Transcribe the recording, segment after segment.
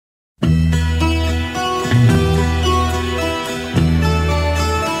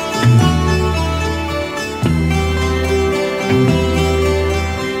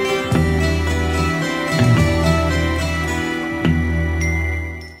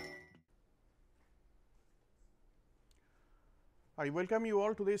I welcome you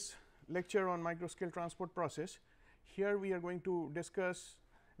all to this lecture on microscale transport process. Here we are going to discuss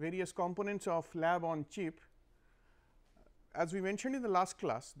various components of lab on chip. As we mentioned in the last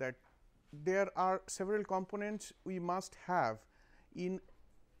class that there are several components we must have in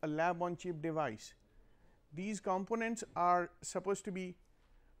a lab on chip device. These components are supposed to be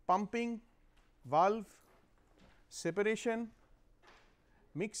pumping, valve, separation,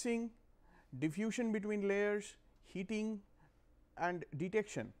 mixing, diffusion between layers, heating and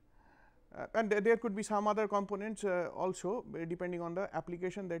detection, and there could be some other components also depending on the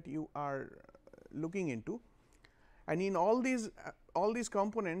application that you are looking into. And in all these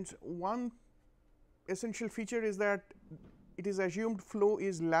components, one essential feature is that it is assumed flow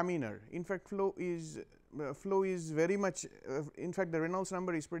is laminar. In fact, flow is very much in fact, the Reynolds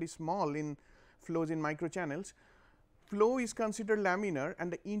number is pretty small in flows in microchannels. Flow is considered laminar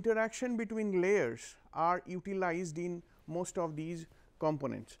and the interaction between layers are utilized in most of these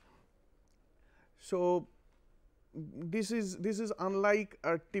components. So, this is unlike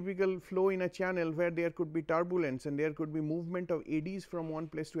a typical flow in a channel where there could be turbulence and there could be movement of eddies from one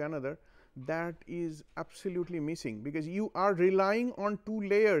place to another. That is absolutely missing, because you are relying on two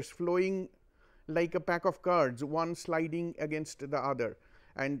layers flowing like a pack of cards, one sliding against the other,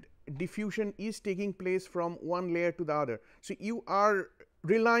 and diffusion is taking place from one layer to the other. So, you are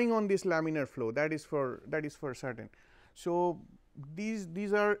relying on this laminar flow, that is for certain. So, these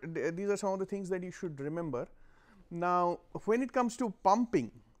are some of the things that you should remember. Now, when it comes to pumping,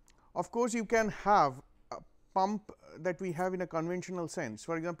 of course, you can have a pump that we have in a conventional sense.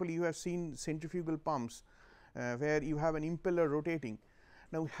 For example, you have seen centrifugal pumps where you have an impeller rotating.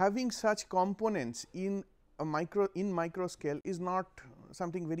 Now, having such components in a micro scale is not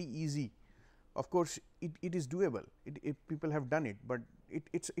something very easy. Of course, it is doable, people have done it, but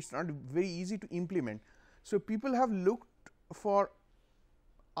it's not very easy to implement. So, people have looked for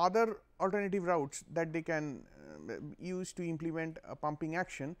other alternative routes that they can use to implement a pumping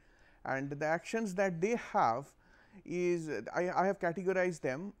action, and the actions that they have is I have categorized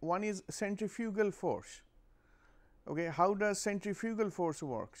them. One is centrifugal force. Okay, how does centrifugal force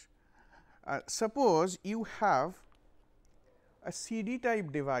works? Suppose you have a CD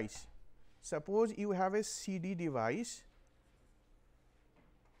type device. Suppose you have a CD device.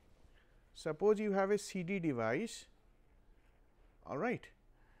 Suppose you have a CD device, all right,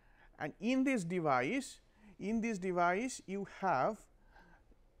 and in this device you have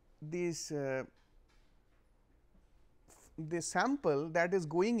this the sample that is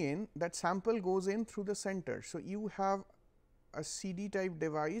going in, that sample goes in through the center. So, you have a CD type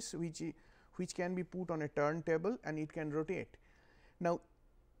device which can be put on a turntable and it can rotate. Now,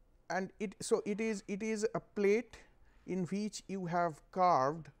 and it is a plate in which you have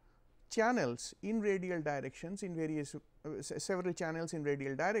carved channels in radial directions, in various several channels in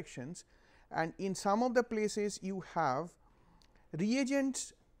radial directions, and in some of the places you have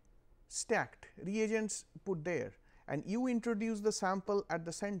reagents stacked, reagents put there, and you introduce the sample at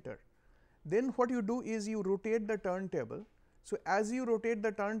the center. Then what you do is you rotate the turntable. So, as you rotate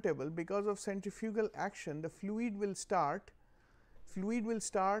the turntable, because of centrifugal action, the fluid will start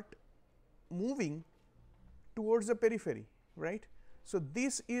moving towards the periphery, right. So,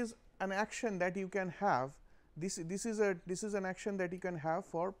 this is an action that you can have. This is an action that you can have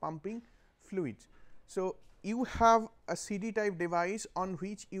for pumping fluids. So, you have a CD type device on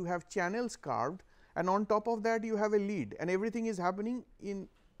which you have channels carved, and on top of that you have a lead, and everything is happening in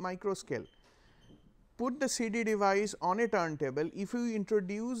micro scale. Put the CD device on a turntable. If you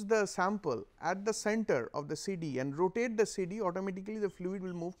introduce the sample at the center of the CD and rotate the CD, automatically the fluid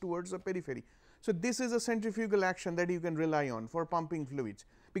will move towards the periphery. So, this is a centrifugal action that you can rely on for pumping fluids,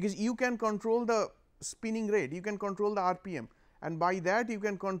 because you can control the spinning rate, you can control the RPM, and by that you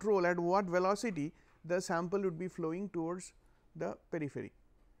can control at what velocity the sample would be flowing towards the periphery.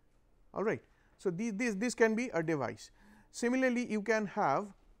 All right. So, this can be a device. Similarly, you can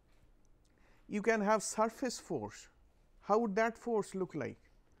have surface force. How would that force look like?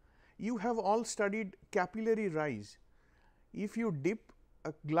 You have all studied capillary rise. If you dip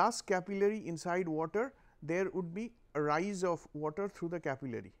a glass capillary inside water, there would be a rise of water through the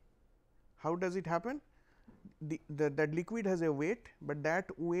capillary. How does it happen? That liquid has a weight, but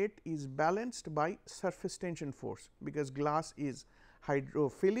that weight is balanced by surface tension force, because glass is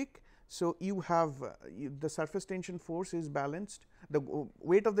hydrophilic. So, you have the surface tension force is balanced, the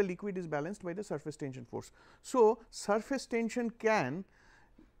weight of the liquid is balanced by the surface tension force. So, surface tension can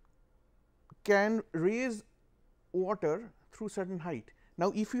raise water through certain height.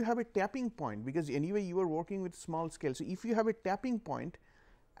 Now, if you have a tapping point, because anyway you are working with small scale. So, if you have a tapping point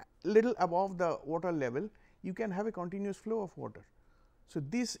little above the water level, you can have a continuous flow of water. So,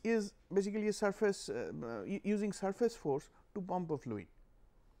 this is basically a surface using surface force to pump a fluid.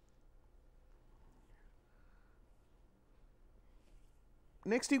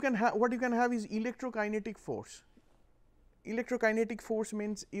 Next, you can have what you can have is electrokinetic force. Electrokinetic force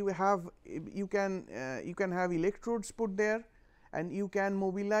means you can have electrodes put there, and you can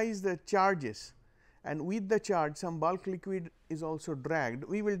mobilize the charges, and with the charge some bulk liquid is also dragged.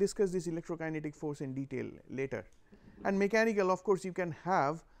 We will discuss this electrokinetic force in detail later. And mechanical, of course, you can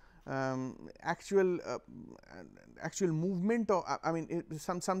have actual movement of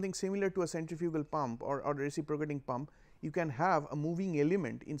something similar to a centrifugal pump or a reciprocating pump. You can have a moving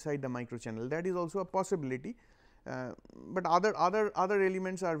element inside the microchannel, that is also a possibility, but other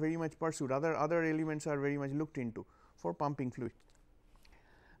elements are very much pursued, other elements are very much looked into for pumping fluid.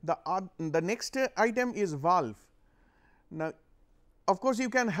 The next item is valve. Now, of course, you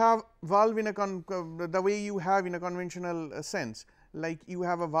can have valve in the way you have in a conventional sense, like you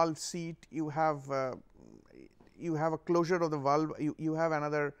have a valve seat, you have a closure of the valve, you have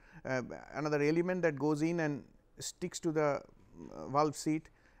another element that goes in and sticks to the valve seat,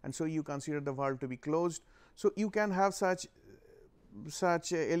 and so you consider the valve to be closed. So, you can have such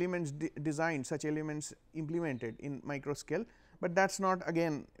elements designed, such elements implemented in micro scale, but that is not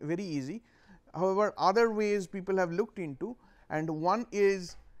again very easy. However, other ways people have looked into, and one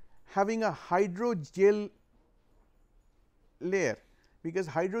is having a hydrogel layer, because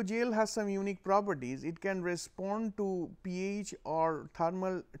hydrogel has some unique properties. It can respond to pH or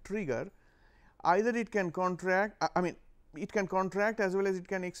thermal trigger. Either it can contract, it can contract as well as it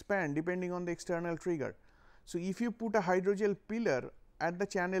can expand depending on the external trigger. So, if you put a hydrogel pillar at the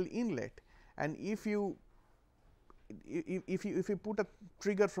channel inlet, and if you put a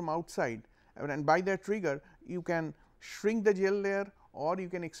trigger from outside, and by that trigger you can shrink the gel layer or you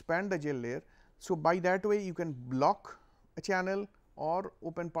can expand the gel layer. So, by that way you can block a channel or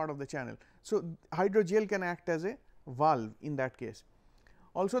open part of the channel. So, hydrogel can act as a valve in that case.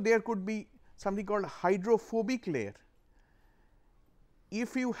 Also, there could be something called hydrophobic layer.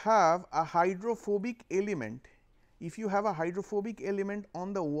 If you have a hydrophobic element,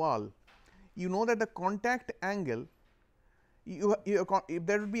 on the wall, you know that the contact angle, if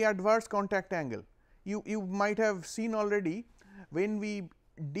there would be adverse contact angle. You might have seen already when we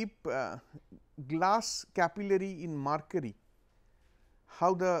dip glass capillary in mercury,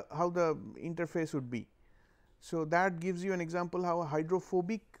 how the interface would be. So, that gives you an example how a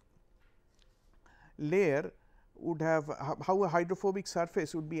hydrophobic layer would have, how a hydrophobic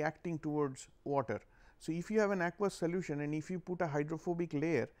surface would be acting towards water. So, if you have an aqueous solution and if you put a hydrophobic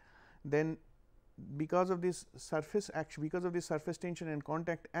layer, then because of this surface action, because of this surface tension and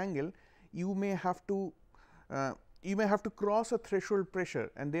contact angle, you may have to cross a threshold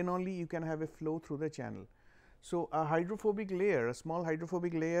pressure, and then only you can have a flow through the channel. So, a hydrophobic layer, a small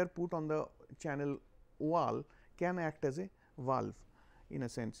hydrophobic layer put on the channel wall can act as a valve in a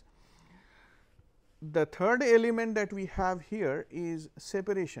sense. The third element that we have here is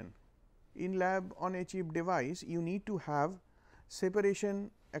separation. In lab on a chip device, you need to have separation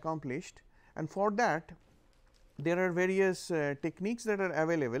accomplished, and for that there are various techniques that are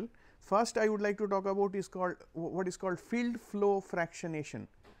available. First, I would like to talk about what is called field flow fractionation.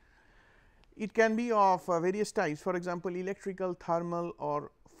 It can be of various types, for example, electrical, thermal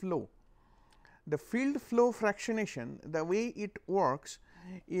or flow. The field flow fractionation, the way it works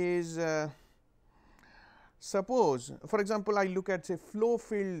is, suppose for example, I look at say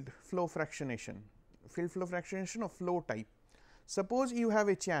field flow fractionation of flow type. Suppose you have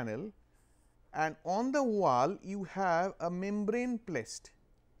a channel and on the wall you have a membrane placed.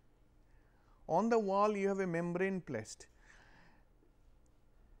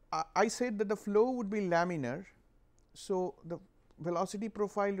 I said that the flow would be laminar. So, the velocity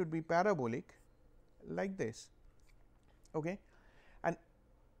profile would be parabolic like this, okay. And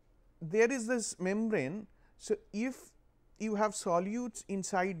there is this membrane. So, if you have solutes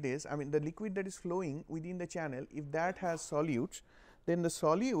inside this, the liquid that is flowing within the channel, if that has solutes, then the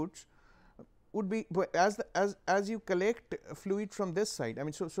solutes would be as you collect fluid from this side.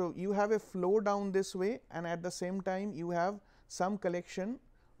 So you have a flow down this way, and at the same time you have some collection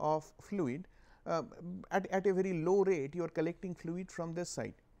of fluid at a very low rate. You are collecting fluid from this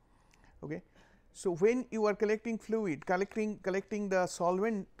side. Okay. So, when you are collecting fluid, collecting the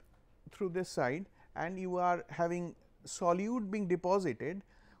solvent through this side, and you are having solute being deposited,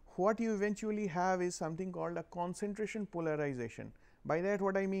 what you eventually have is something called a concentration polarization. By that,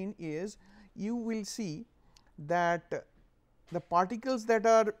 what I mean is, you will see that the particles that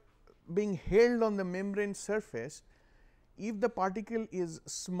are being held on the membrane surface, if the particle is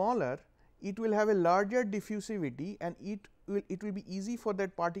smaller, it will have a larger diffusivity, and it will be easy for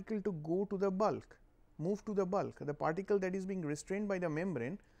that particle to go to the bulk, move to the bulk. The particle that is being restrained by the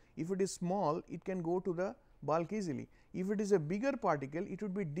membrane, if it is small, it can go to the bulk easily. If it is a bigger particle, it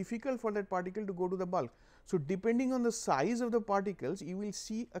would be difficult for that particle to go to the bulk. So, depending on the size of the particles, you will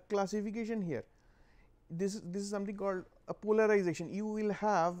see a classification here. This is something called a polarization. You will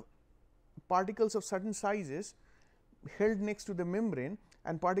have particles of certain sizes held next to the membrane,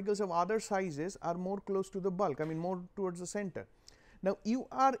 and particles of other sizes are more close to the bulk, I mean more towards the center. Now, you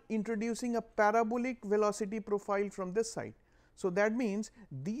are introducing a parabolic velocity profile from this side. So, that means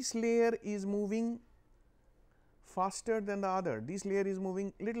this layer is moving faster than the other, this layer is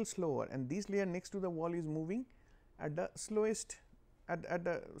moving little slower, and this layer next to the wall is moving at the slowest, at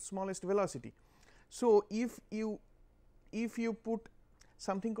the smallest velocity. So, if you put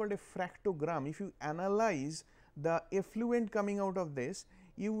something called a fractogram, if you analyze the effluent coming out of this,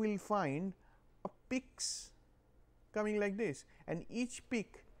 you will find peaks coming like this, and each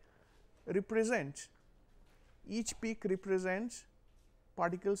peak represents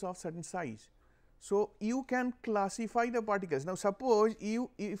particles of certain size. So, you can classify the particles. Now, suppose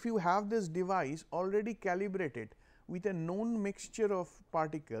if you have this device already calibrated with a known mixture of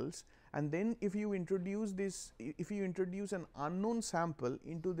particles, and then if you introduce an unknown sample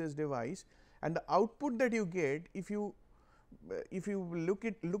into this device, and the output that you get, if you look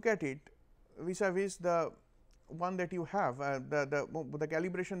at it vis-a-vis the one that you have, the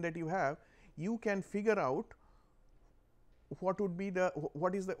calibration that you have, you can figure out what would be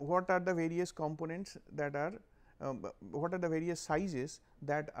what are the various components that are what are the various sizes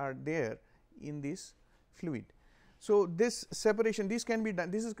that are there in this fluid. So, this separation, this can be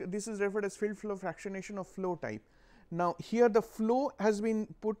done, this is referred as field flow fractionation of flow type. Now, here the flow has been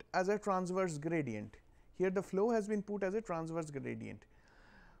put as a transverse gradient. Here the flow has been put as a transverse gradient.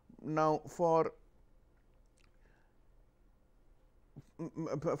 Now, for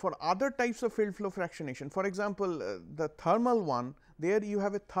other types of field flow fractionation, for example, the thermal one, there you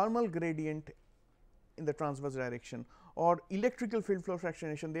have a thermal gradient in the transverse direction, or electrical field flow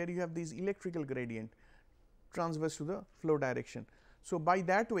fractionation, there you have this electrical gradient transverse to the flow direction. So, by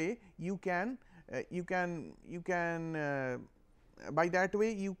that way you can by that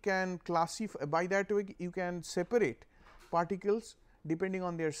way you can classify, by that way you can separate particles depending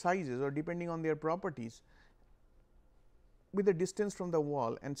on their sizes or depending on their properties with the distance from the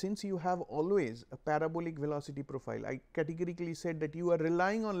wall. And since you have always a parabolic velocity profile, I categorically said that you are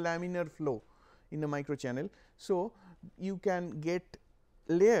relying on laminar flow in the microchannel. So, you can get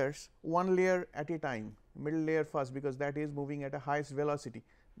layers, one layer at a time, middle layer first, because that is moving at a highest velocity,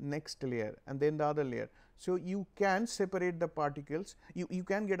 next layer, and then the other layer. So, you can separate the particles, you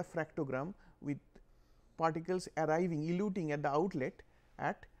can get a fractogram with particles arriving, eluting at the outlet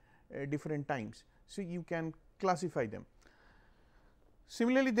at different times. So, you can classify them.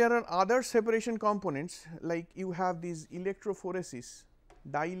 Similarly, there are other separation components, like you have these electrophoresis,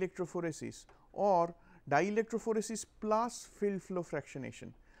 dielectrophoresis, or dielectrophoresis plus field flow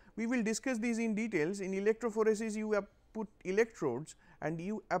fractionation. We will discuss these in details. In electrophoresis, you have put electrodes and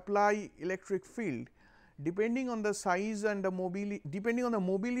you apply electric field depending on the size and the mobility, depending on the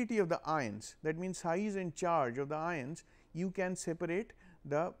mobility of the ions, that means size and charge of the ions, you can separate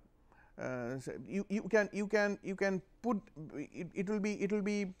the you can put it will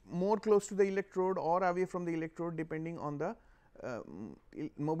be more close to the electrode or away from the electrode depending on the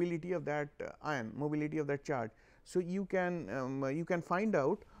mobility of that ion, mobility of that charge. So, you can find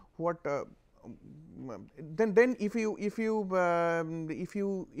out what then if you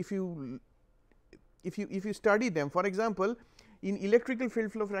study them. For example, in electrical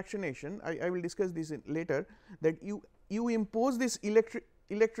field flow fractionation, I will discuss this later, that you impose this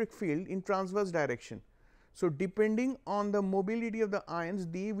electric field in transverse direction. So, depending on the mobility of the ions,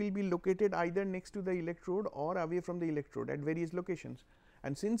 they will be located either next to the electrode or away from the electrode at various locations.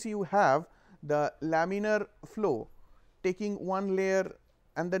 And since you have the laminar flow taking one layer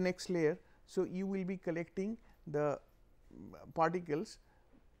and the next layer, so you will be collecting the particles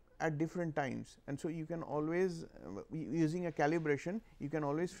at different times, and so you can always using a calibration, you can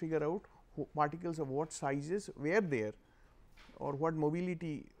always figure out particles of what sizes were there or what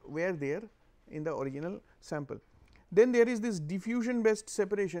mobility were there in the original sample. Then there is this diffusion based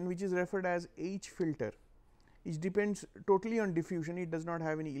separation, which is referred as H filter. It depends totally on diffusion, it does not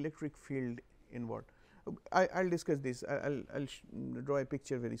have any electric field involved. I will discuss this, I will draw a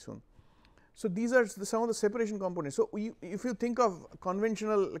picture very soon. So, these are some of the separation components. So, if you think of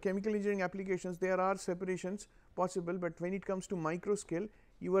conventional chemical engineering applications, there are separations possible, but when it comes to micro scale,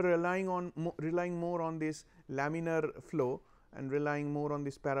 you are relying more on this laminar flow and relying more on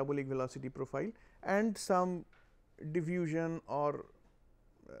this parabolic velocity profile and some diffusion or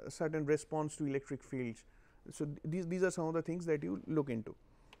certain response to electric fields. So, these are some of the things that you look into.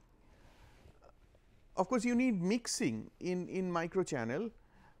 Of course, you need mixing in microchannel,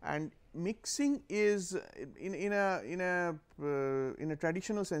 and mixing is in a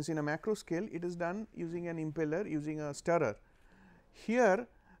traditional sense, in a macro scale, it is done using an impeller, using a stirrer. Here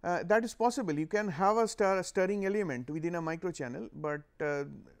that is possible, you can have a stirring element within a microchannel, but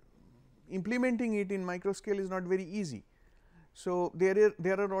implementing it in micro scale is not very easy. So, there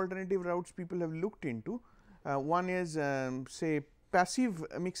are alternative routes people have looked into. One is say passive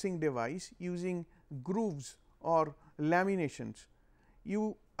mixing device using grooves or laminations.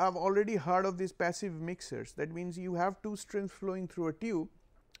 You have already heard of these passive mixers. That means, you have two streams flowing through a tube,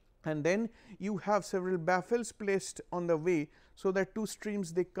 and then you have several baffles placed on the way. So, that two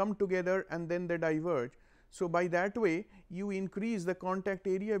streams they come together and then they diverge. So, by that way you increase the contact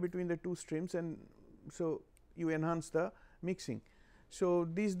area between the two streams, and so you enhance the mixing. So,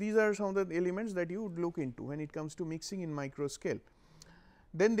 these are some of the elements that you would look into when it comes to mixing in micro scale.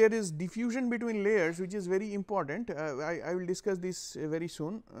 Then there is diffusion between layers, which is very important. I will discuss this very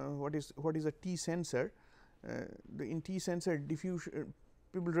soon. What is a T sensor? In T sensor diffusion,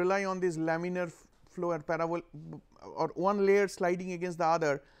 people rely on this laminar flow or parabol, or one layer sliding against the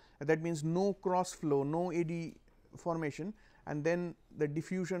other. That means, no cross flow, no eddy formation, and then the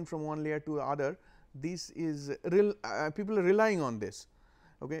diffusion from one layer to the other. This is people are relying on this,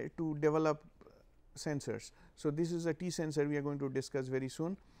 okay, to develop sensors. So, this is a T sensor we are going to discuss very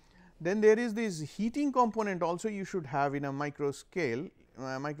soon. Then there is this heating component also you should have in a micro scale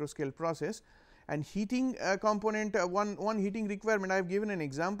process, and heating component, one heating requirement I have given an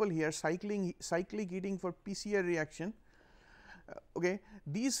example here, cyclic heating for PCR reaction. Okay.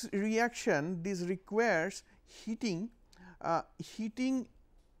 This reaction, this requires heating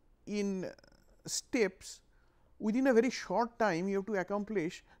in steps. Within a very short time you have to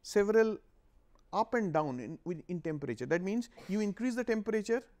accomplish several up and down in temperature. That means, you increase the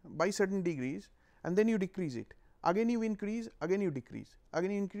temperature by certain degrees and then you decrease it, again you increase, again you decrease,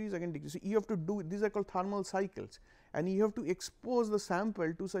 again you increase, again decrease. So, you have to do, these are called thermal cycles, and you have to expose the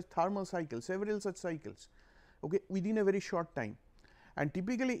sample to such thermal cycles, several such cycles, okay, within a very short time. And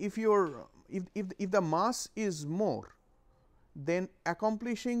typically, if the mass is more, then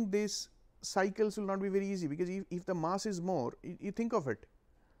accomplishing these cycles will not be very easy, because if the mass is more, you think of it,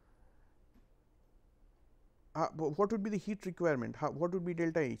 what would be the heat requirement? What would be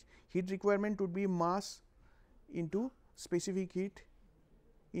delta H? Heat requirement would be mass into specific heat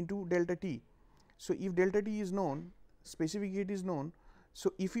into delta T. So, if delta T is known, specific heat is known.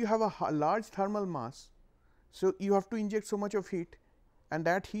 So, if you have a large thermal mass, so you have to inject so much of heat, and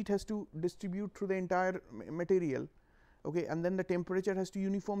that heat has to distribute through the entire material, okay, and then the temperature has to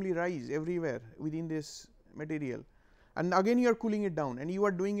uniformly rise everywhere within this material, and again you are cooling it down, and you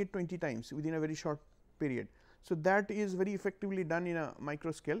are doing it 20 times within a very short period. So, that is very effectively done in a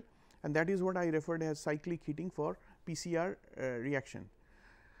micro scale, and that is what I referred as cyclic heating for PCR reaction.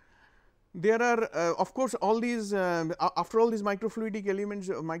 There are of course, all these after all these microfluidic elements,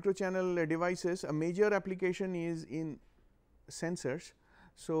 microchannel devices, a major application is in sensors.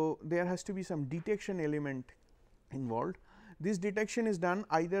 So, there has to be some detection element involved. This detection is done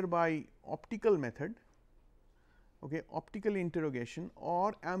either by optical method, okay, optical interrogation,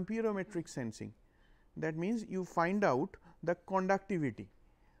 or amperometric sensing. That means, you find out the conductivity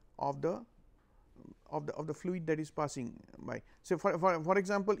of the fluid that is passing by. So, for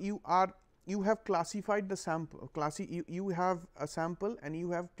example, you have classified the sample, you have a sample and you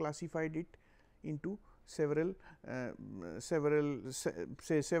have classified it into several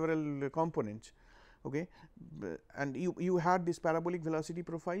components, okay, and you had this parabolic velocity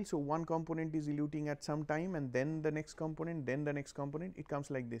profile. So, one component is eluting at some time, and then the next component, then the next component, it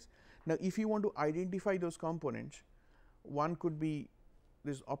comes like this. Now, if you want to identify those components, one could be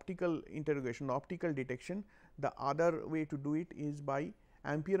this optical interrogation, optical detection. The other way to do it is by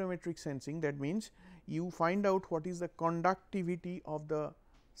amperometric sensing. That means, you find out what is the conductivity of the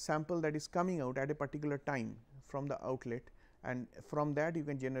sample that is coming out at a particular time from the outlet, and from that you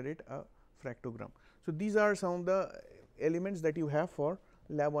can generate a fractogram. So, these are some of the elements that you have for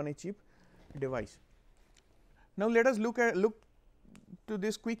lab on a chip device. Now, let us look to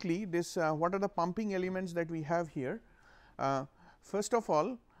this quickly. This what are the pumping elements that we have here? First of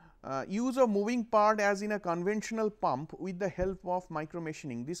all, use of moving part as in a conventional pump with the help of micro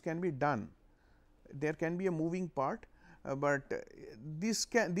machining. This can be done. There can be a moving part, but this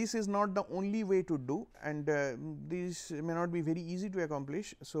is not the only way to do, and this may not be very easy to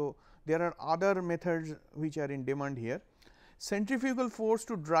accomplish. So, there are other methods which are in demand here. Centrifugal force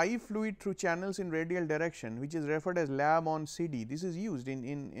to drive fluid through channels in radial direction, which is referred as lab on CD. This is used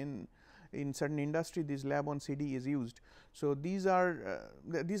in certain industry, this lab on CD is used. So, these are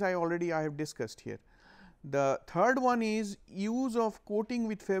these I have discussed here. The third one is use of coating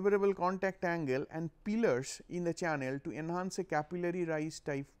with favorable contact angle and pillars in the channel to enhance a capillary rise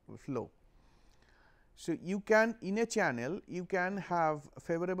type flow. So, you can in a channel you can have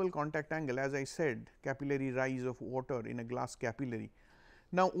favorable contact angle, as I said, capillary rise of water in a glass capillary.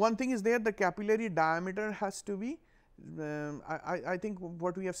 Now, one thing is there, the capillary diameter has to be I think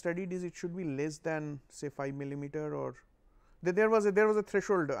what we have studied is it should be less than say 5 millimeter, or there was a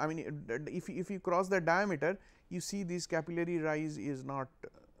threshold. I mean, if you cross the diameter, you see this capillary rise is not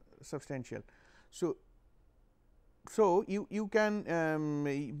substantial. So, you can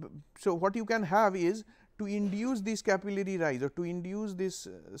so what you can have is to induce this capillary rise or to induce this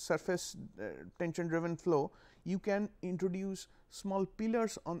surface tension driven flow, you can introduce small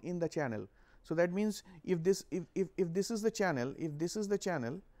pillars in the channel. So, that means, if this is the channel, if this is the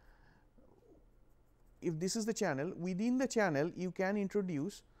channel, within the channel you can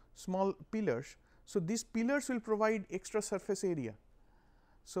introduce small pillars. So, these pillars will provide extra surface area,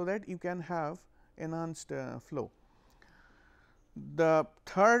 so that you can have enhanced flow. The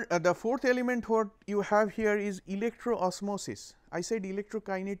fourth element what you have here is electroosmosis. I said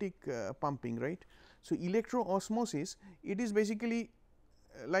electrokinetic pumping, right. So, electroosmosis, it is basically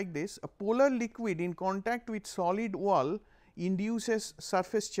like this: a polar liquid in contact with solid wall induces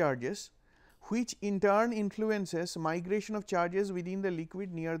surface charges, which in turn influences migration of charges within the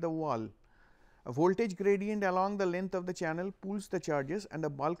liquid near the wall. A voltage gradient along the length of the channel pulls the charges and a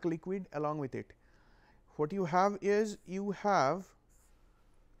bulk liquid along with it. What you have is you have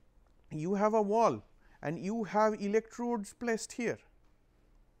a wall and you have electrodes placed here.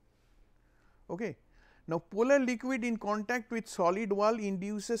 Okay. Now, polar liquid in contact with solid wall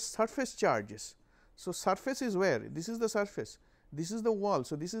induces surface charges. So, surface is where? This is the surface, this is the wall.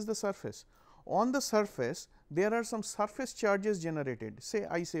 So, this is the surface. On the surface there are some surface charges generated, say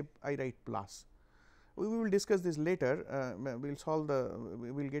I write plus. We will discuss this later, we will solve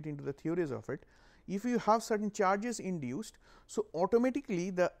we will get into the theories of it. If you have certain charges induced, so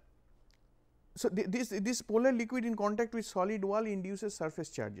automatically this polar liquid in contact with solid wall induces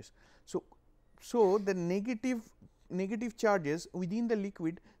surface charges. So, the negative charges within the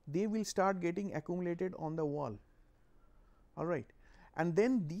liquid, they will start getting accumulated on the wall, all right. And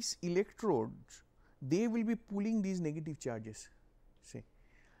then these electrodes, they will be pulling these negative charges, say.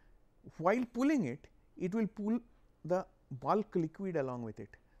 While pulling it, it will pull the bulk liquid along with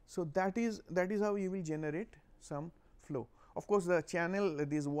it. So, that is how you will generate some flow. Of course, the channel,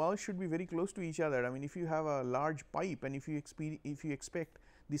 these walls should be very close to each other. I mean, if you have a large pipe and if you expect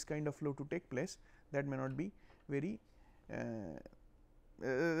this kind of flow to take place, that may not be very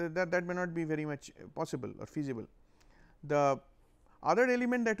that may not be very much possible or feasible. The other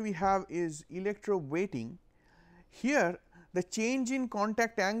element that we have is electroweighting. Here, the change in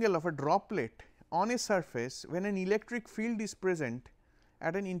contact angle of a droplet on a surface when an electric field is present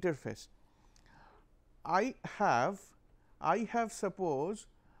at an interface. I have suppose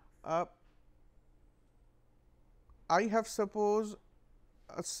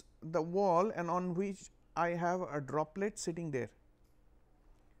the wall, and on which I have a droplet sitting there.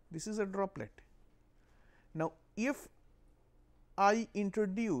 This is a droplet. Now, if I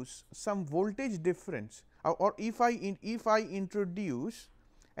introduce some voltage difference, or if I introduce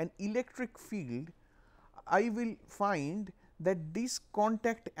an electric field, I will find that this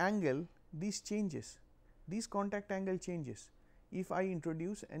contact angle, this contact angle changes if I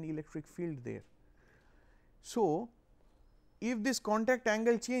introduce an electric field there. So, if this contact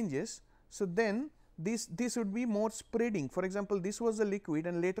angle changes, so then this would be more spreading. For example, this was the liquid,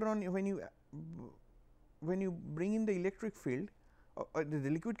 and later on when you bring in the electric field, the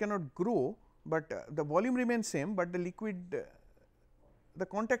liquid cannot grow, but the volume remains same, but the liquid the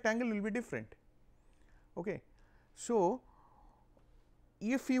contact angle will be different. Okay. So,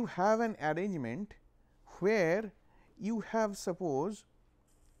 if you have an arrangement where you have suppose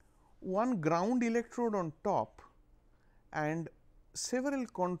one ground electrode on top and several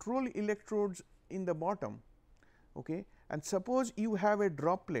control electrodes in the bottom, okay, and suppose you have a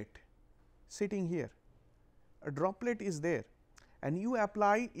droplet sitting here, a droplet is there and you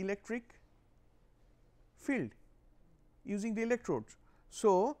apply electric field using the electrodes.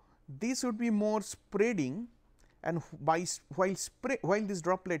 So, this would be more spreading, and while this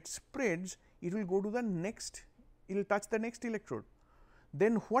droplet spreads, it will go to the next, it will touch the next electrode.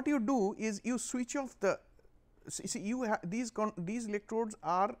 Then what you do is you switch off the, see you have these electrodes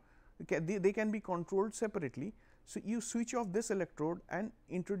are, they can be controlled separately. So, you switch off this electrode and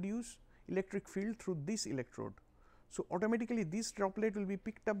introduce electric field through this electrode. So, automatically this droplet will be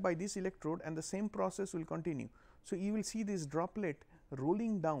picked up by this electrode and the same process will continue. So, you will see this droplet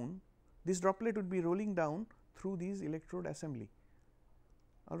rolling down, this droplet would be rolling down through these electrode assembly,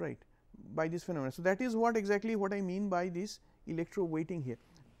 all right, by this phenomenon. So, that is what exactly what I mean by this electroweighting here.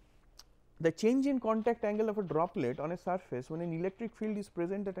 The change in contact angle of a droplet on a surface when an electric field is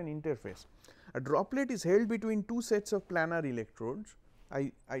present at an interface. A droplet is held between two sets of planar electrodes,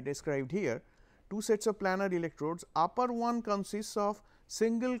 I described here. Two sets of planar electrodes, upper one consists of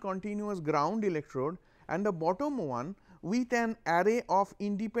single continuous ground electrode and the bottom one with an array of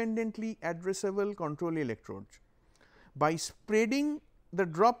independently addressable control electrodes. By spreading the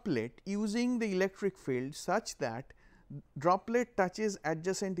droplet using the electric field such that droplet touches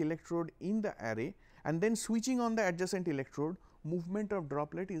adjacent electrode in the array and then switching on the adjacent electrode, movement of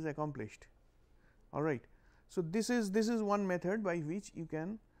droplet is accomplished, all right. So, this is one method by which you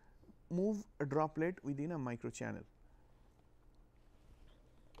can move a droplet within a microchannel.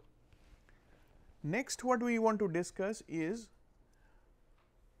 Next, what we want to discuss is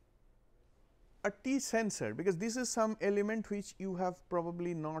a T sensor, because this is some element which you have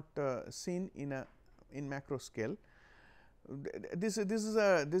probably not seen in macro scale. This is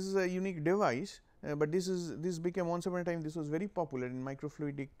a unique device, but this became once upon a time, this was very popular in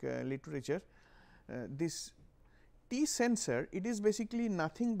microfluidic literature. This T sensor, it is basically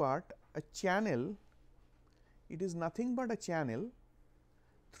nothing but a channel, it is nothing but a channel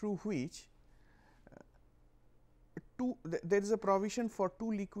through which there is a provision for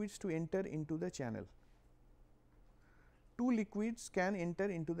two liquids to enter into the channel. Two liquids can enter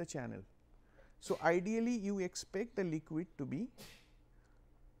into the channel. So, ideally you expect the liquid to be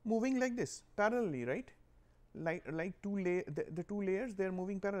moving like this parallelly, right, like the two layers, they are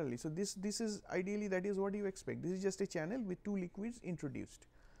moving parallelly. So, this is ideally, that is what you expect. This is just a channel with two liquids introduced.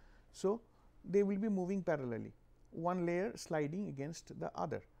 So, they will be moving parallelly, one layer sliding against the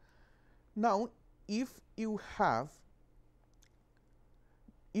other. Now, if you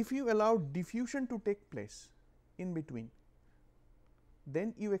allow diffusion to take place in between,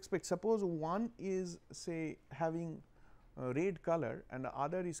 then you expect, suppose one is say having a red color and the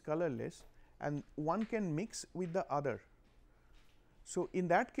other is colorless, and one can mix with the other. So, in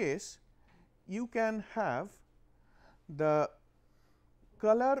that case you can have the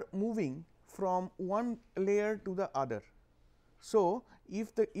color moving from one layer to the other. So,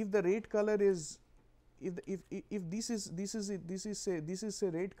 if the red color is, if this is say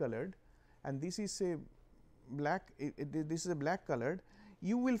red colored and this is say black, this is a black colored,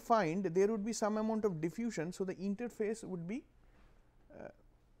 you will find there would be some amount of diffusion. So, the interface would be a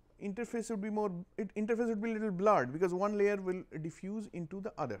little blurred, because one layer will diffuse into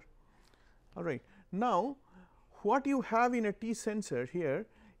the other, all right. Now, what you have in a T sensor here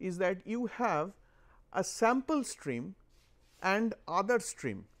is that you have a sample stream and other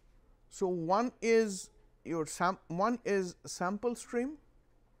stream. So, one is your one is sample stream,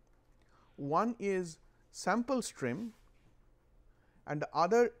 one is sample stream, and the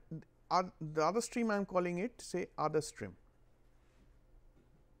other stream I am calling it say other stream.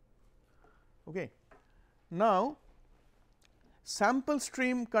 Okay. Now, sample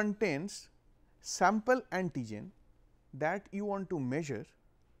stream contains sample antigen that you want to measure,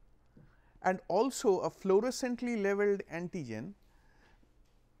 and also a fluorescently leveled antigen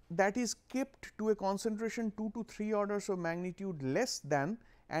that is kept to a concentration 2 to 3 orders of magnitude less than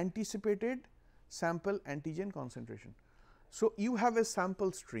anticipated sample antigen concentration. So, you have a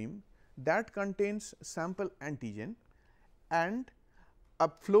sample stream that contains sample antigen and a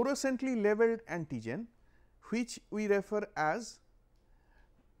fluorescently leveled antigen, which we refer as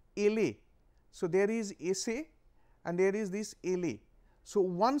LA. So, there is SA and there is this LA. So,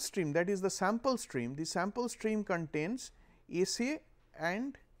 one stream, that is the sample stream contains SA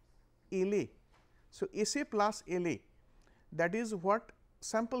and LA. So, SA plus LA, that is what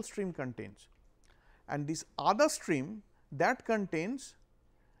sample stream contains, and this other stream that contains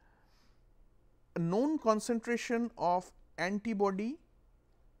a known concentration of antibody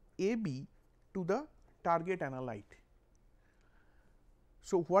AB to the target analyte.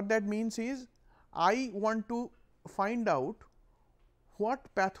 So, what that means is, I want to find out what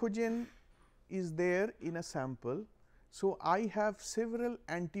pathogen is there in a sample. So, I have several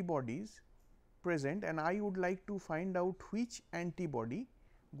antibodies present and I would like to find out which antibody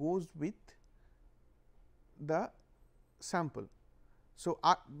goes with the sample. So,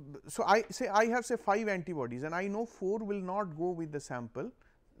 I say I have say 5 antibodies and I know 4 will not go with the sample,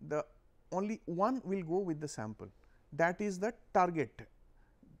 the only one will go with the sample, that is the target,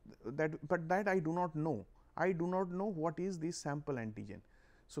 that but that I do not know. I do not know what is this sample antigen.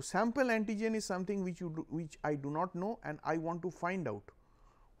 So, sample antigen is something which I do not know, and I want to find out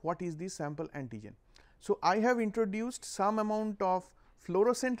what is this sample antigen. So, I have introduced some amount of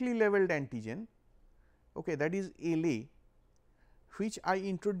fluorescently labeled antigen, okay, that is LA, which I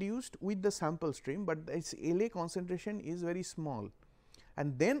introduced with the sample stream, but its LA concentration is very small,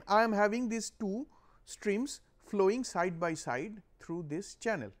 and then I am having these two streams flowing side by side through this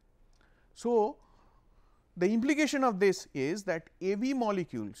channel. So, the implication of this is that AB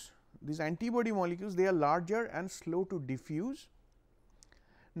molecules, these antibody molecules, they are larger and slow to diffuse.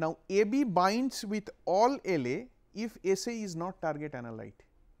 Now, AB binds with all LA if SA is not target analyte.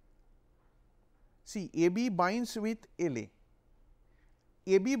 See, AB binds with LA,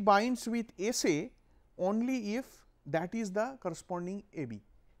 AB binds with SA only if that is the corresponding AB,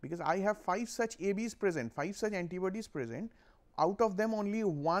 because I have 5 such ABs present, 5 such antibodies present, out of them only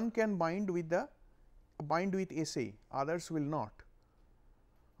one can bind with SA, others will not.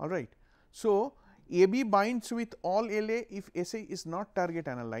 All right. So, AB binds with all LA if SA is not target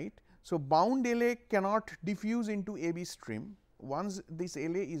analyte. So, bound LA cannot diffuse into AB stream once this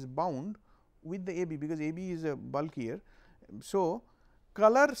LA is bound with the AB, because AB is a bulkier. So,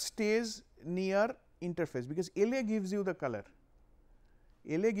 color stays near interface, because LA gives you the color,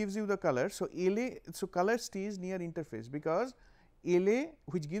 LA gives you the color. So, so color stays near interface, because LA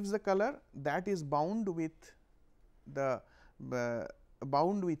which gives the color, that is bound with the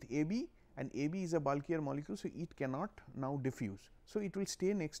bound with AB, and AB is a bulkier molecule. So, it cannot now diffuse. So, it will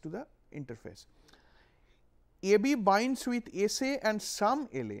stay next to the interface. AB binds with SA and some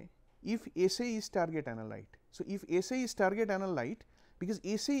LA if SA is target analyte. So, if SA is target analyte, because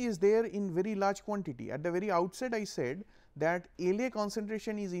SA is there in very large quantity, at the very outset I said that LA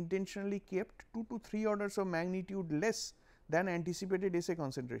concentration is intentionally kept 2 to 3 orders of magnitude less than anticipated SA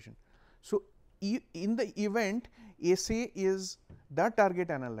concentration. So, in the event SA is the target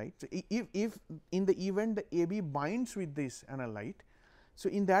analyte, so if in the event the AB binds with this analyte, so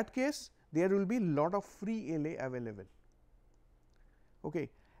in that case there will be lot of free LA available, okay,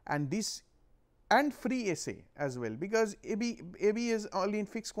 and this and free SA as well, because AB is only in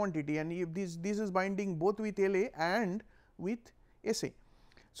fixed quantity, and if this is binding both with LA and with SA.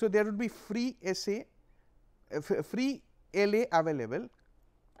 So, there would be free SA, free LA available,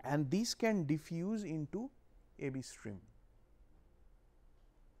 and these can diffuse into AB stream.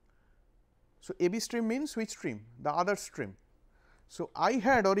 So, AB stream means which stream? The other stream. So, I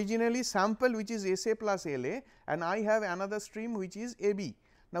had originally sample which is SA plus LA, and I have another stream which is AB.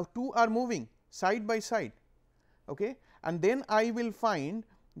 Now, two are moving side by side, okay, and then I will find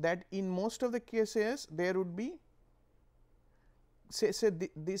that in most of the cases there would be this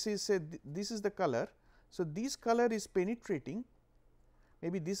is the color. So, this color is penetrating,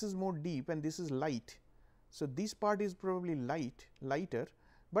 maybe this is more deep and this is light. So, this part is probably lighter,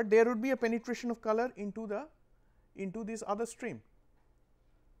 but there would be a penetration of color into this other stream,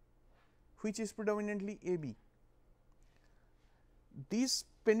 which is predominantly AB. This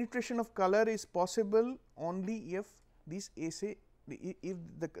penetration of color is possible only if this SA, if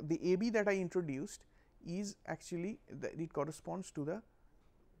the AB that I introduced is actually it corresponds to the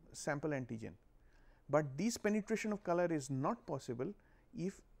sample antigen, but this penetration of color is not possible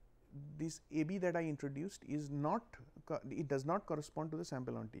if this AB that I introduced is not, it does not correspond to the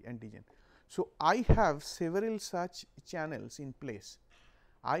sample antigen. So, I have several such channels in place.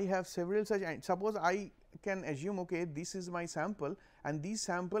 I have several such, suppose I can assume, okay, this is my sample and this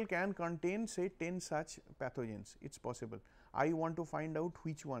sample can contain say 10 such pathogens, it is possible. I want to find out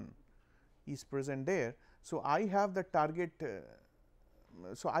which one is present there. So, I have the target,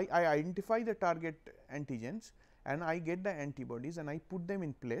 so I identify the target antigens and I get the antibodies and I put them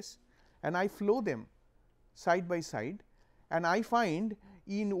in place and I flow them side by side, and I find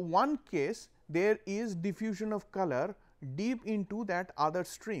in one case there is diffusion of color deep into that other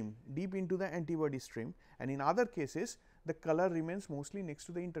stream, deep into the antibody stream, and in other cases the color remains mostly next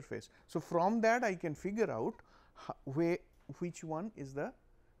to the interface. So, from that I can figure out which one is the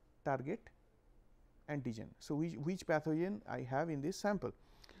target antigen. So, which pathogen I have in this sample.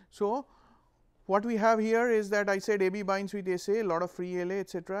 So, what we have here is that I said AB binds with SA, lot of free LA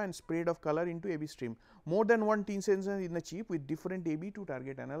etc., and spread of color into AB stream. More than one T sensor in the chip with different AB to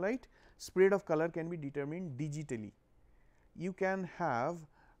target analyte, spread of color can be determined digitally. You can have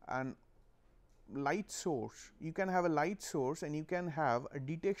an light source, you can have a light source and you can have a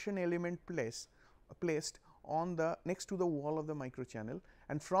detection element placed on the next to the wall of the microchannel,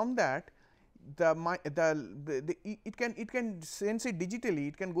 and from that it can sense it digitally,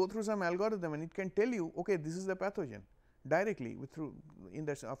 it can go through some algorithm and it can tell you, okay, this is the pathogen directly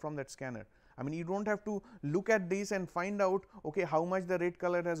from that scanner. I mean, you do not have to look at this and find out okay, how much the red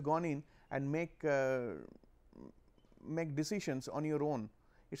color has gone in and make decisions on your own.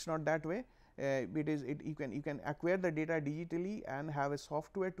 It is not that way. You can acquire the data digitally and have a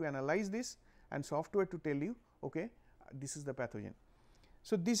software to analyze this and software to tell you okay, this is the pathogen.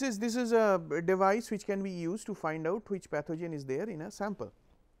 So, this is a device which can be used to find out which pathogen is there in a sample.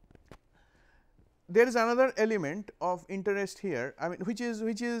 There is another element of interest here, I mean, which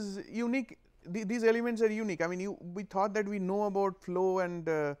is unique. These elements are unique. I mean, we thought that we know about flow and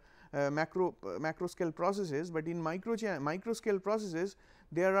macro scale processes, but in micro scale processes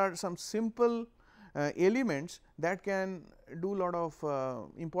there are some simple elements that can do a lot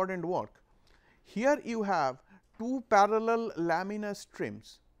of important work. Here you have two parallel laminar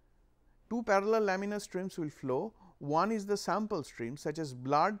streams. Two parallel laminar streams will flow. One is the sample stream such as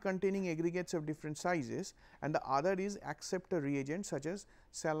blood containing aggregates of different sizes, and the other is acceptor reagent such as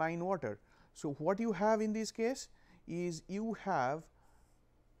saline water. So, what you have in this case is you have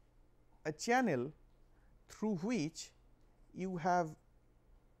a channel through which you have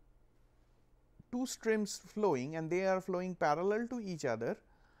two streams flowing and they are flowing parallel to each other.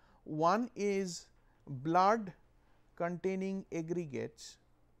 One is blood containing aggregates,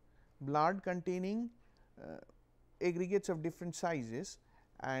 aggregates of different sizes,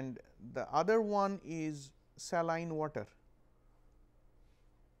 and the other one is saline water.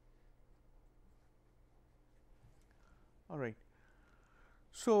 All right.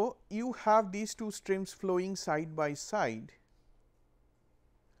 So, you have these two streams flowing side by side.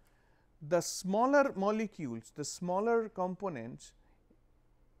 The smaller molecules, the smaller components,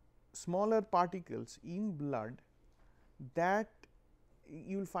 smaller particles in blood, that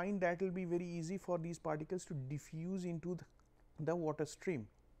you will find that will be very easy for these particles to diffuse into the water stream,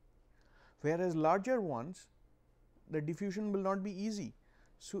 whereas larger ones the diffusion will not be easy.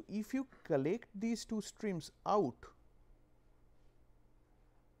 So, if you collect these two streams out,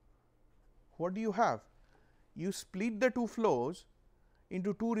 what do you have? You split the two flows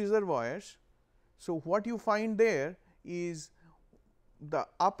into two reservoirs. So, what you find there is the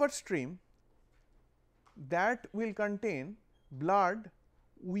upper stream that will contain blood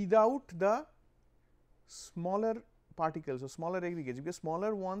without the smaller particles or smaller aggregates, because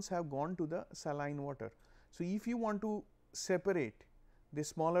smaller ones have gone to the saline water. So, if you want to separate the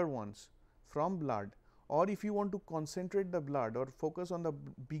smaller ones from blood, or if you want to concentrate the blood or focus on the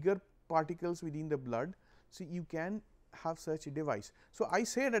bigger particles within the blood, so you can have such a device. So, I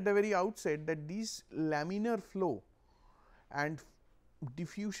said at the very outset that these laminar flow and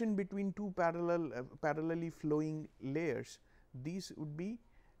diffusion between two parallelly flowing layers, these would be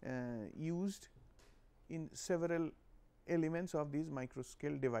used in several elements of these micro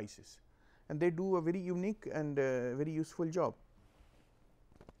scale devices, and they do a very unique and very useful job.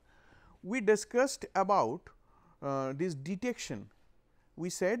 We discussed about this detection.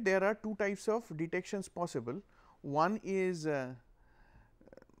 We said there are two types of detections possible. One is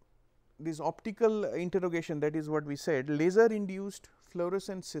this optical interrogation, that is what we said, laser induced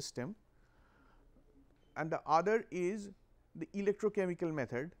fluorescence system, and the other is the electrochemical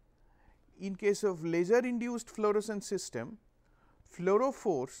method. In case of laser induced fluorescence system,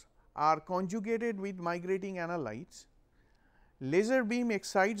 fluorophores are conjugated with migrating analytes. Laser beam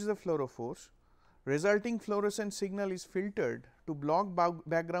excites the fluorophores, resulting fluorescent signal is filtered to block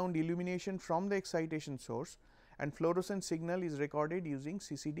background illumination from the excitation source, and fluorescent signal is recorded using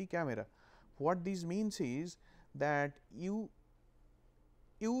CCD camera. What this means is that you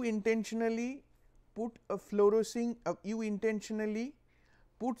intentionally put a fluorescing, you intentionally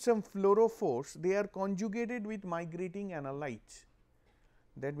put some fluorophores, they are conjugated with migrating analytes.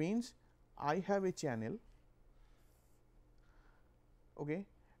 That means, I have a channel, okay,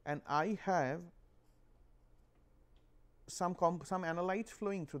 and I have some analytes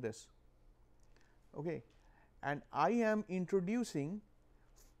flowing through this, okay, and I am introducing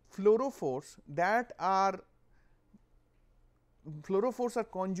fluorophores that are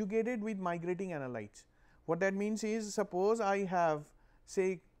conjugated with migrating analytes. What that means is, suppose I have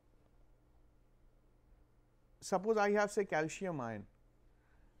say calcium ion,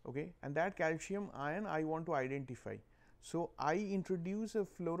 okay, and that calcium ion I want to identify. So, I introduce a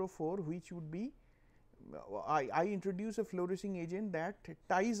fluorophore which would be I introduce a fluorescing agent that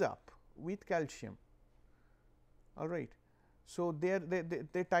ties up with calcium, all right. So,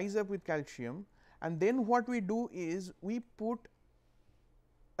 they ties up with calcium, and then what we do is we put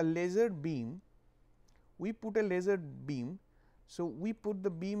a laser beam, So, we put the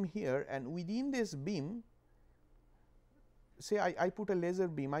beam here, and within this beam, say I put a laser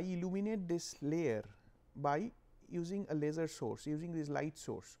beam, I illuminate this layer by using a laser source, using this light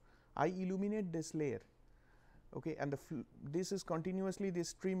source. I illuminate this layer, okay, and this is continuously, this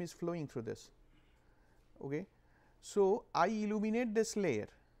stream is flowing through this. Okay. So, I illuminate this layer.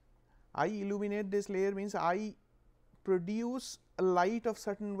 I illuminate this layer means I produce a light of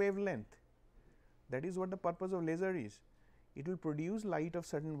certain wavelength. That is what the purpose of laser is. It will produce light of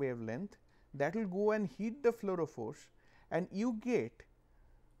certain wavelength that will go and hit the fluorophores, and you get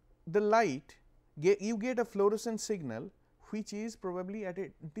the light, you get a fluorescent signal which is probably at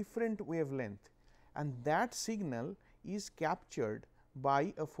a different wavelength, and that signal is captured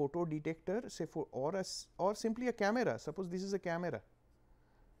by a photo detector, say for or simply a camera. Suppose this is a camera,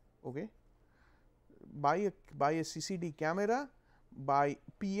 okay, by a CCD camera, by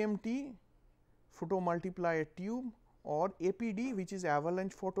PMT, photomultiplier tube, or APD, which is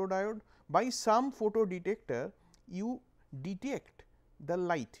avalanche photodiode. By some photo detector you detect the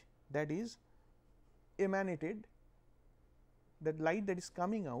light that is emanated, that light that is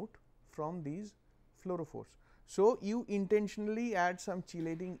coming out from these fluorophores. So, you intentionally add some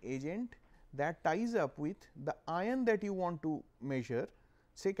chelating agent that ties up with the ion that you want to measure,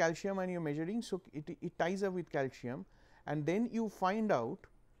 say calcium ion you are measuring. So, it ties up with calcium, and then you find out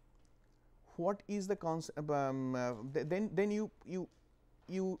what is the then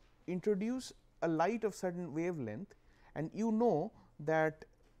you introduce a light of certain wavelength, and you know that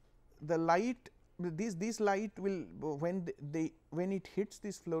the light, this light will, when it hits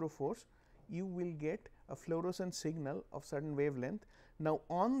these fluorophores, you will get a fluorescent signal of certain wavelength. Now,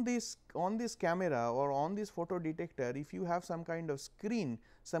 on this camera or on this photo detector, if you have some kind of screen,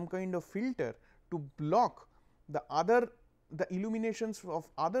 some kind of filter to block the illuminations of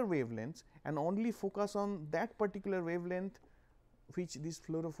other wavelengths and only focus on that particular wavelength which these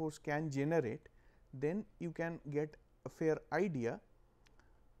fluorophores can generate, then you can get a fair idea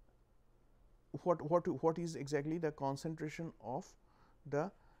what is exactly the concentration of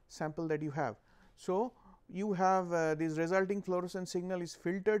the sample that you have. So, you have this resulting fluorescent signal is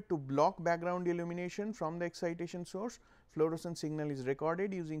filtered to block background illumination from the excitation source. Fluorescent signal is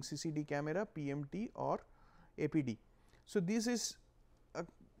recorded using CCD camera, PMT, or APD. So, this is a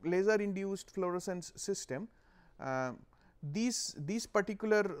laser induced fluorescence system. These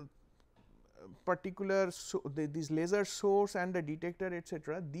particular this laser source and the detector,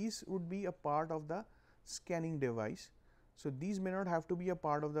 etc., these would be a part of the scanning device. So, these may not have to be a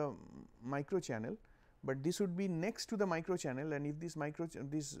part of the micro channel, but this would be next to the micro channel, and if this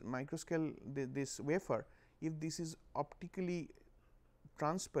microscale this wafer, if this is optically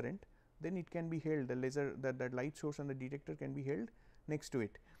transparent, then it can be held, the laser, that light source and the detector can be held next to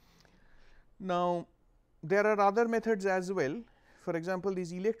it. Now, there are other methods as well. For example,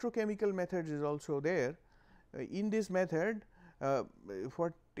 these electrochemical methods is also there. In this method,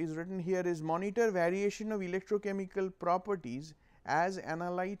 what is written here is monitor variation of electrochemical properties as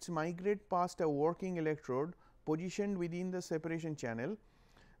analytes migrate past a working electrode positioned within the separation channel.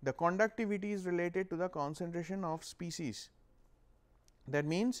 The conductivity is related to the concentration of species. That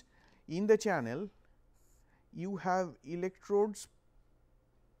means, in the channel you have electrodes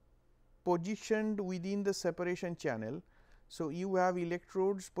positioned within the separation channel. So, you have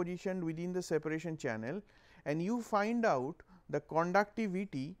electrodes positioned within the separation channel, and you find out the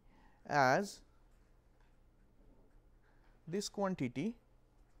conductivity as this quantity.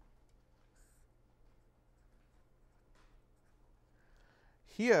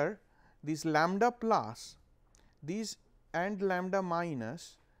 Here this lambda plus, these and lambda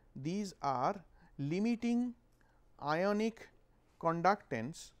minus, these are limiting ionic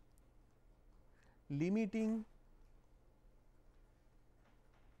conductance, limiting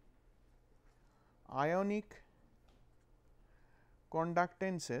ionic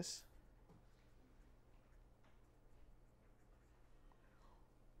conductances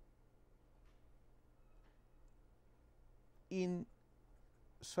in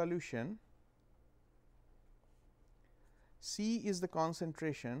solution. C is the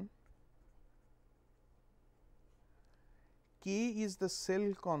concentration, K is the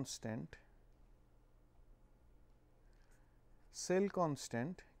cell constant,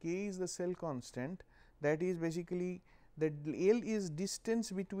 K is the cell constant, that is basically that L is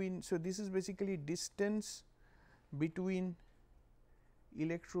distance between. So, this is basically distance between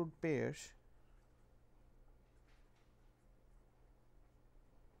electrode pairs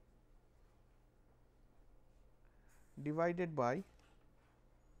divided by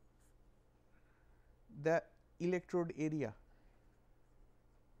the electrode area.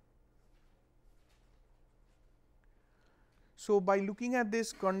 So, by looking at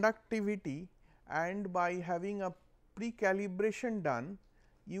this conductivity and by having a pre-calibration done,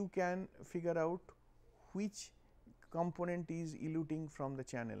 you can figure out which component is eluting from the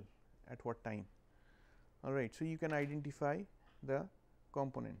channel. at what time. All right. So, you can identify the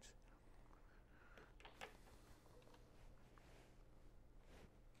components.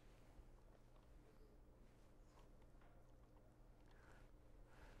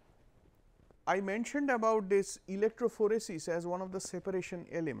 I mentioned about this electrophoresis as one of the separation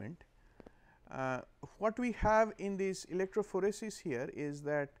element. What we have in this electrophoresis here is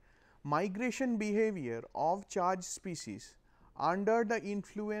that migration behavior of charged species under the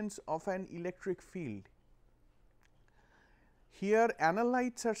influence of an electric field. Here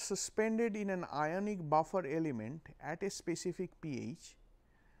analytes are suspended in an ionic buffer element at a specific pH.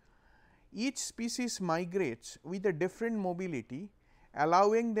 Each species migrates with a different mobility,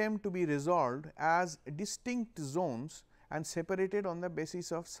 allowing them to be resolved as distinct zones and separated on the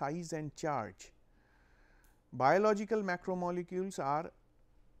basis of size and charge. Biological macromolecules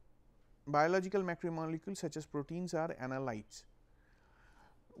such as proteins are analytes.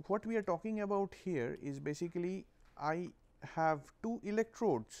 What we are talking about here is basically I have two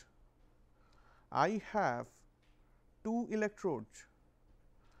electrodes,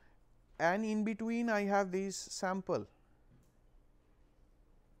 and in between I have this sample.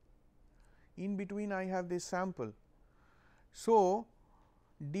 So,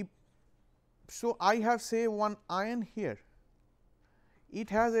 I have say one ion here, it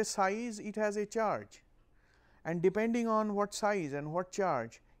has a size, it has a charge, and depending on what size and what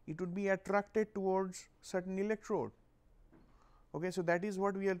charge, it would be attracted towards certain electrode. Okay, so, that is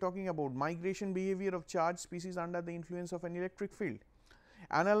what we are talking about, migration behavior of charged species under the influence of an electric field.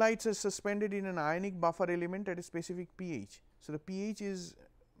 Analytes are suspended in an ionic buffer element at a specific pH. So, the pH is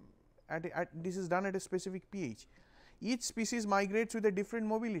this is done at a specific pH. Each species migrates with a different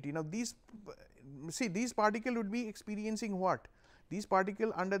mobility. Now, these particle would be experiencing what? These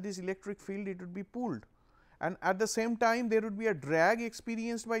particle under this electric field, it would be pulled, and at the same time there would be a drag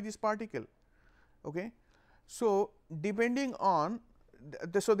experienced by this particle. Okay. So, depending on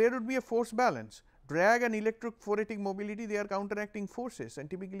so there would be a force balance, drag and electrophoretic mobility, they are counteracting forces, and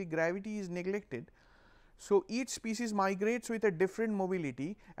typically gravity is neglected. So, each species migrates with a different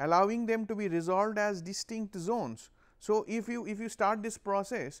mobility, allowing them to be resolved as distinct zones. So, if you start this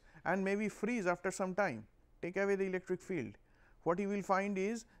process and maybe freeze after some time, take away the electric field, what you will find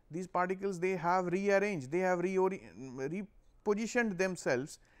is these particles, they have rearranged, they have repositioned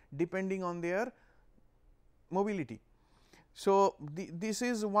themselves depending on their mobility. So, this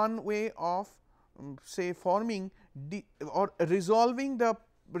is one way of say forming or resolving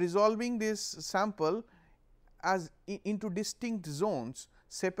this sample as into distinct zones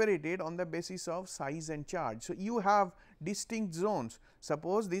separated on the basis of size and charge. So, you have distinct zones.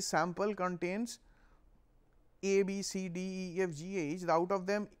 Suppose this sample contains A, B, C, D, E, F, G, H, out of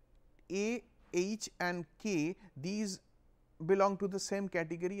them A, H and K, these belong to the same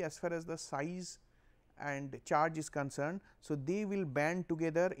category as far as the size and charge is concerned. So, they will band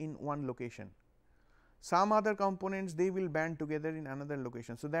together in one location. Some other components, they will band together in another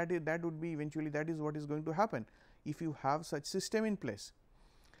location. So, that would be eventually, that is what is going to happen if you have such system in place.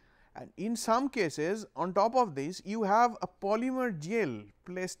 And in some cases, on top of this, you have a polymer gel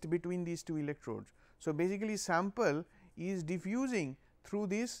placed between these two electrodes. So, basically sample is diffusing through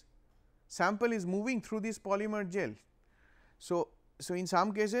this, sample is moving through this polymer gel. So, in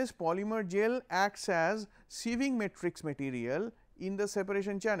some cases polymer gel acts as sieving matrix material in the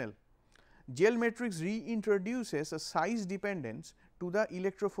separation channel. Gel matrix reintroduces a size dependence to the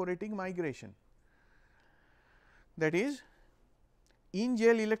electrophoretic migration. That is, in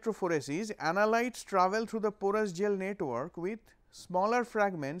gel electrophoresis, analytes travel through the porous gel network with smaller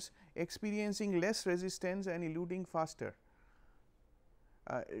fragments experiencing less resistance and eluting faster.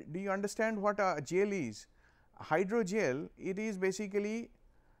 Do you understand what a gel is? A hydrogel, it is basically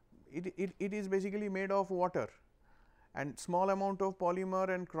made of water, and small amount of polymer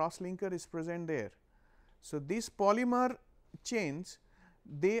and cross linker is present there. So, these polymer chains,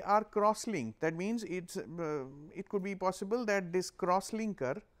 they are cross linked, that means it could be possible that this cross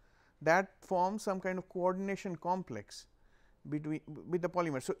linker that forms some kind of coordination complex between with the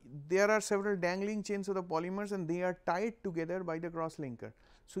polymer. So, there are several dangling chains of the polymers and they are tied together by the cross linker.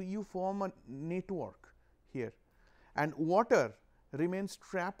 So, you form a network here, and water remains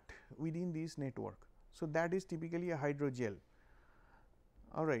trapped within this network. So, that is typically a hydrogel.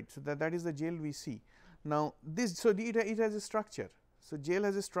 All right. So, that is the gel we see. Now, this, so it has a structure. So, gel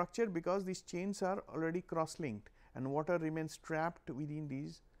has a structure because these chains are already cross linked and water remains trapped within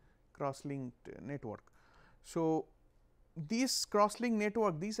these cross linked network. So, this cross linked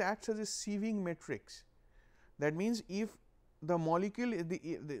network, this acts as a sieving matrix. That means, if the molecule,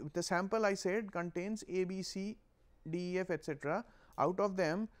 the sample I said contains A, B, C, D, E, F, etc., out of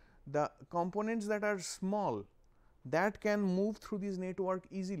them the components that are small, that can move through this network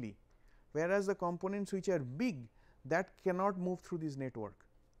easily, whereas the components which are big, that cannot move through this network.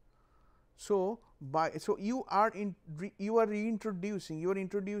 So, you are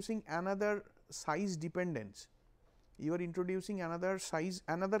introducing another size dependence, you are introducing another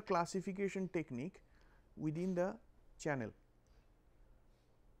classification technique within the channel.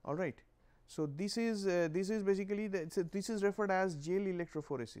 All right. So, this is basically this is referred as gel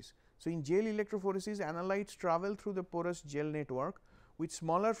electrophoresis. So, in gel electrophoresis, analytes travel through the porous gel network with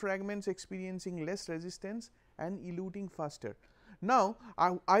smaller fragments experiencing less resistance and eluting faster. Now,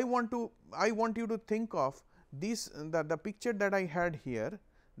 I want you to think of this, the picture that I had here,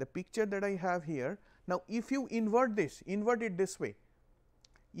 the picture that I have here. Now, if you invert it this way,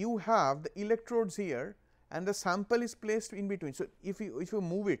 you have the electrodes here and the sample is placed in between. So, if you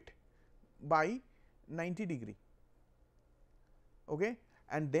move it by 90 degree, okay,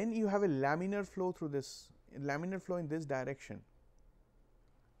 and then you have a laminar flow through this, laminar flow in this direction.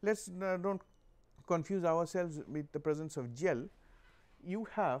 Let us don't confuse ourselves with the presence of gel. You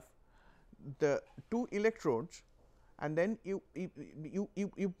have the two electrodes and then you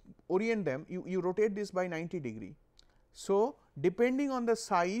orient them, you rotate this by 90 degree. So, depending on the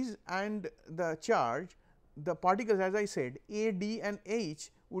size and the charge, the particles, as I said, A, D and H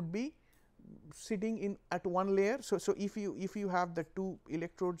would be sitting in at one layer. So, if you have the two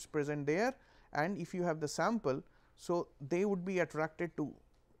electrodes present there and if you have the sample, so they would be attracted to,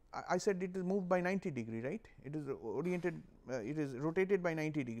 I said it is moved by 90 degree, right, it is oriented, it is rotated by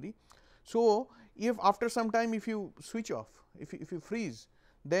 90 degree. So, if after some time if you switch off, if you freeze,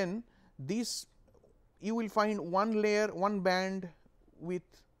 then this you will find one layer, one band with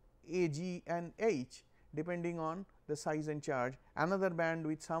A, G and H depending on the size and charge, another band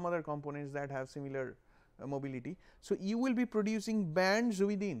with some other components that have similar mobility. So, you will be producing bands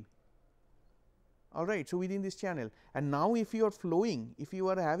within, all right. So, within this channel, and now if you are flowing, if you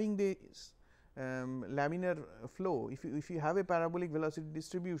are having this laminar flow, if you have a parabolic velocity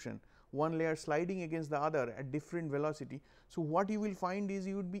distribution, one layer sliding against the other at different velocity. So, what you will find is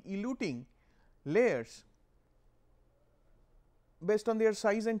you would be eluting layers based on their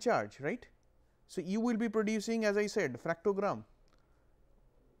size and charge, right. So, you will be producing, as I said, fractogram,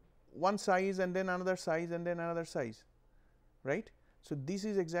 one size and then another size and then another size, right. So, this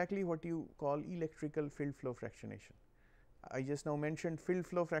is exactly what you call electrical field flow fractionation. I just now mentioned field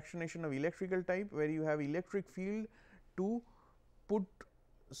flow fractionation of electrical type, where you have electric field to put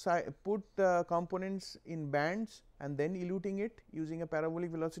the components in bands and then eluting it using a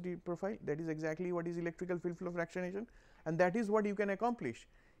parabolic velocity profile. That is exactly what is electrical field flow fractionation, and that is what you can accomplish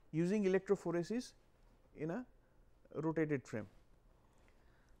using electrophoresis in a rotated frame.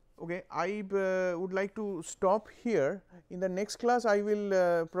 Okay, I would like to stop here. In the next class, I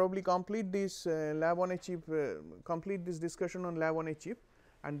will probably complete this lab on a chip, complete this discussion on lab on a chip,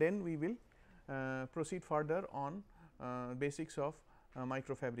 and then we will proceed further on basics of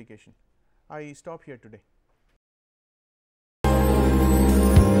microfabrication. I stop here today.